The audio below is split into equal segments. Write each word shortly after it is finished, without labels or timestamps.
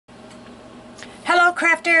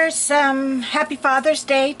crafters, happy Father's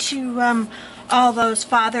Day to all those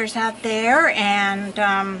fathers out there, and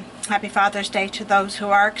happy Father's Day to those who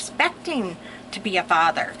are expecting to be a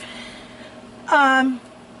father. I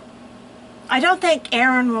don't think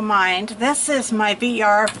Erin will mind. This is my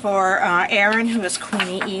VR for Erin, who is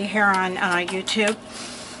Queeny E here on YouTube.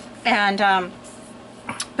 And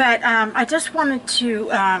I just wanted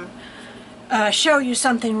to show you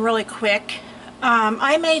something really quick.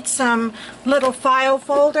 I made some little file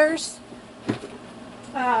folders.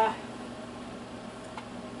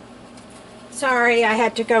 Sorry, I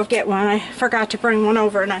had to go get one. I forgot to bring one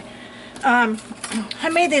over, and I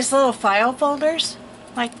made these little file folders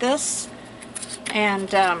like this, and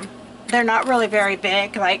they're not really very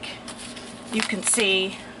big. Like you can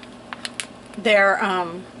see, they're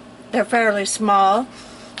fairly small,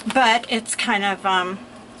 but it's kind of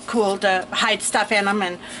cool to hide stuff in them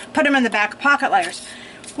and put them in the back pocket letters.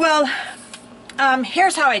 Well,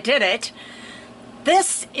 here's how I did it.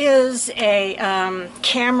 This is a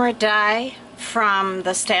camera die from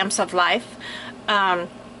the Stamps of Life.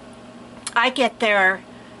 I get their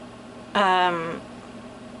die,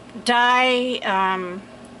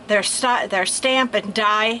 their stamp and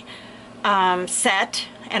die set,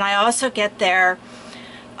 and I also get their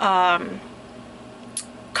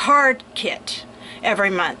card kit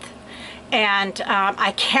every month. And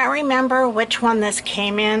I can't remember which one this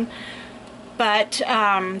came in, but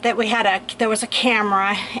that we had there was a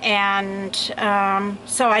camera, and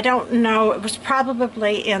so I don't know, it was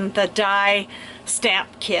probably in the die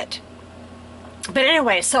stamp kit. But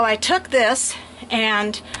anyway, so I took this,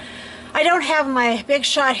 and I don't have my big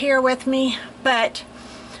shot here with me, but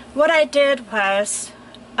what I did was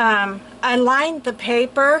I lined the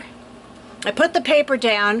paper. I put the paper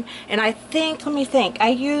down, and I think, let me think, I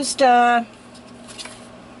used I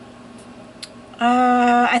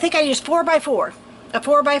think I used 4x4, a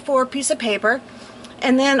 4x4 piece of paper,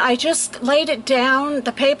 and then I just laid it down,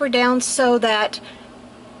 the paper down, so that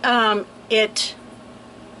it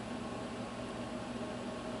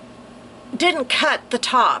didn't cut the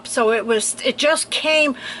top. So it just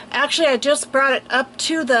came, actually I just brought it up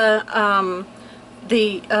to the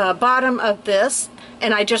bottom of this,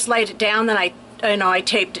 and I just laid it down. Then I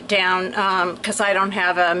taped it down because I don't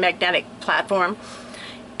have a magnetic platform.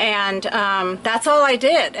 And that's all I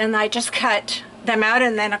did, and I just cut them out,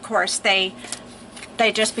 and then of course they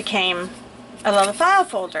just became a little file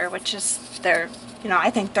folder, which is, I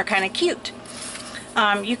think they're kind of cute.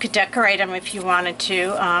 You could decorate them if you wanted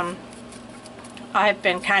to. I've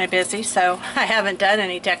been kind of busy, so I haven't done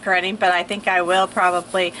any decorating, but I think I will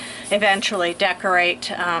probably eventually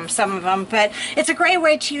decorate some of them. But it's a great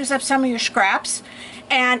way to use up some of your scraps.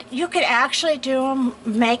 And you could actually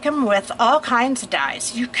make them with all kinds of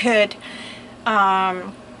dies. You could,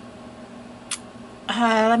 let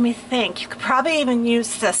me think, you could probably even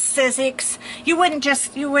use the Sizzix. You wouldn't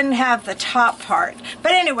have the top part.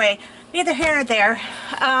 But anyway, neither here nor there.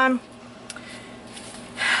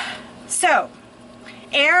 So,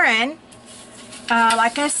 Erin,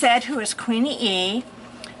 like I said, who is Queeny E,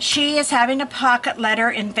 she is having a pocket letter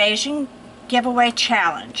invasion giveaway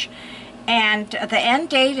challenge. And the end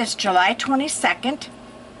date is July 22nd.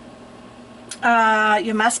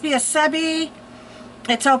 You must be a subby.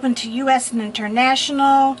 It's open to U.S. and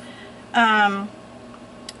international.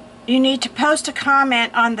 You need to post a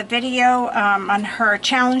comment on the video, on her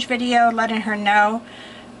challenge video, letting her know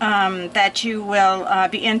that you will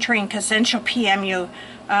be entering, because then she'll PM you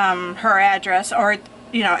her address, or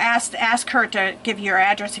ask her to give you your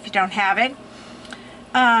address if you don't have it.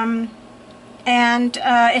 And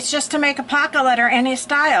it's just to make a pocket letter any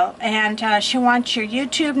style, and she wants your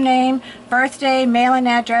YouTube name, birthday, mailing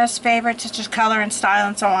address, favorites, such as color and style,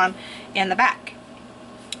 and so on, in the back.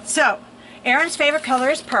 So Erin's favorite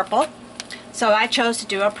color is purple, so I chose to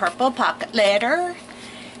do a purple pocket letter.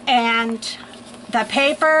 And the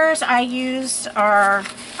papers I used are,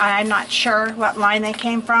 I'm not sure what line they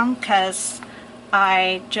came from, because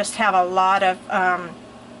I just have a lot of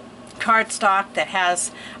cardstock that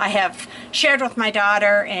I have shared with my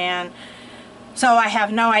daughter, and so I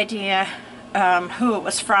have no idea who it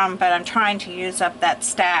was from, but I'm trying to use up that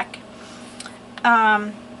stack.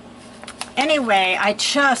 Anyway,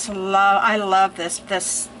 I love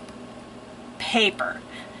this paper.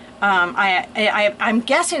 I'm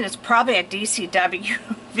guessing it's probably a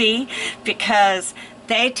DCWV, because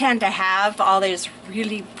they tend to have all these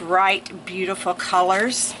really bright, beautiful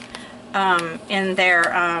colors in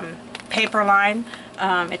their paper line.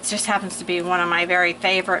 It just happens to be one of my very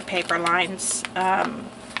favorite paper lines.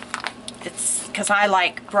 It's because I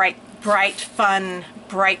like bright, fun,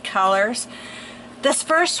 bright colors. This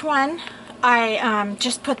first one I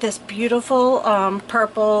just put this beautiful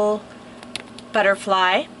purple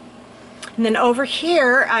butterfly. And then over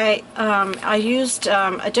here, I used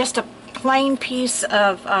just a plain piece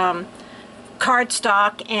of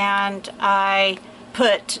cardstock, and I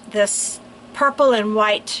put this purple and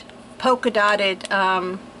white polka dotted,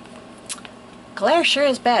 glare sure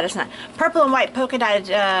is bad, isn't it? Purple and white polka dotted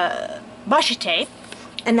washi tape,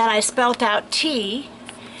 and then I spelt out T.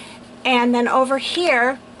 And then over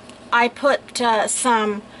here, I put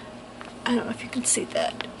some, I don't know if you can see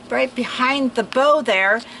that, right behind the bow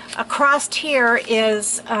there, across here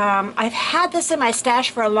is, I've had this in my stash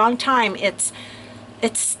for a long time. It's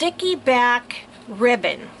sticky back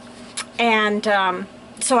ribbon. And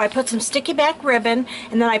so I put some sticky back ribbon,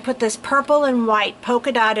 and then I put this purple and white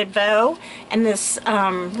polka dotted bow, and this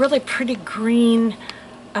really pretty green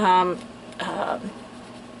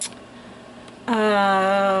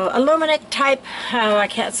aluminum type, oh I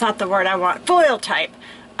can't, it's not the word I want, foil type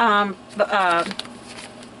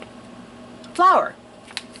flower.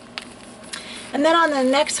 And then on the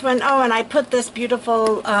next one, oh, and I put this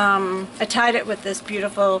beautiful, I tied it with this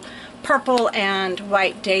beautiful purple and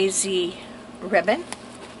white daisy ribbon.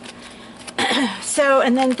 So,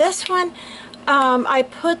 and then this one, I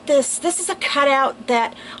put this is a cutout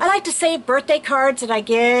that I like to save birthday cards that I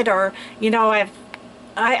get, or, you know,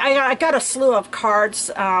 I got a slew of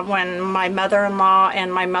cards when my mother-in-law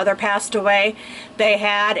and my mother passed away. They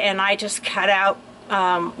had, and I just cut out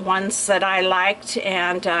ones that I liked,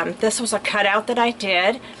 and this was a cutout that I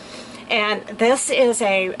did. And this is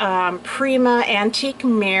a Prima antique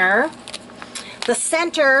mirror. The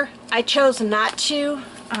center, I chose not to.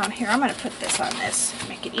 Here, I'm going to put this on this,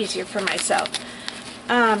 make it easier for myself.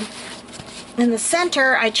 In the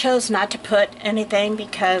center, I chose not to put anything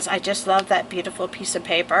because I just love that beautiful piece of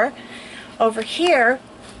paper. Over here,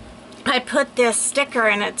 I put this sticker,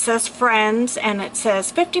 and it says friends, and it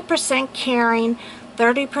says 50% caring,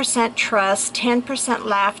 30% trust, 10%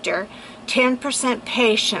 laughter, 10%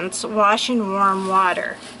 patience, wash in warm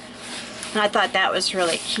water. And I thought that was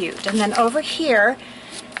really cute. And then over here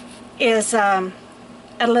is a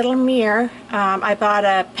little mirror. I bought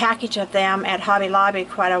a package of them at Hobby Lobby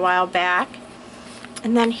quite a while back.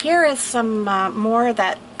 And then here is some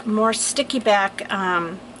more sticky back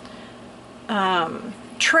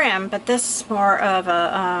trim, but this is more of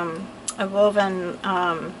a woven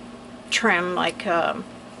trim, like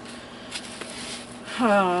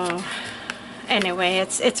oh, anyway,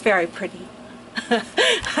 it's very pretty.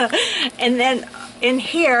 And then in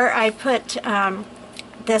here I put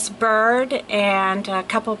this bird and a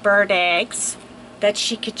couple bird eggs that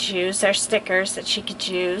she could use. They're stickers that she could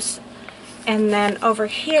use. And then over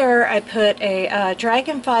here I put a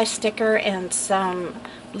dragonfly sticker and some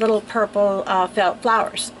little purple felt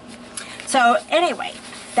flowers. So anyway,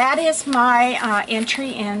 that is my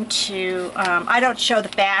entry into, I don't show the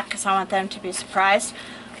back because I want them to be surprised,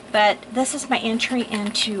 but this is my entry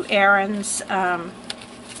into Erin's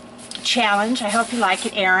challenge. I hope you like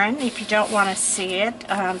it, Erin. If you don't want to see it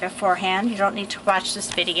beforehand, you don't need to watch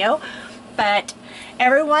this video. But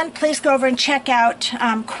everyone, please go over and check out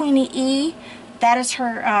Queeny E. That is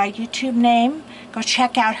her YouTube name. Go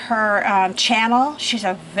check out her channel. She's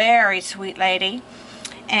a very sweet lady,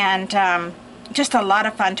 and just a lot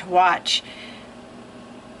of fun to watch.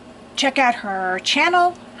 Check out her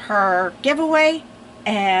channel, her giveaway,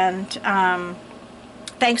 and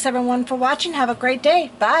thanks everyone for watching. Have a great day.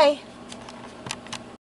 Bye.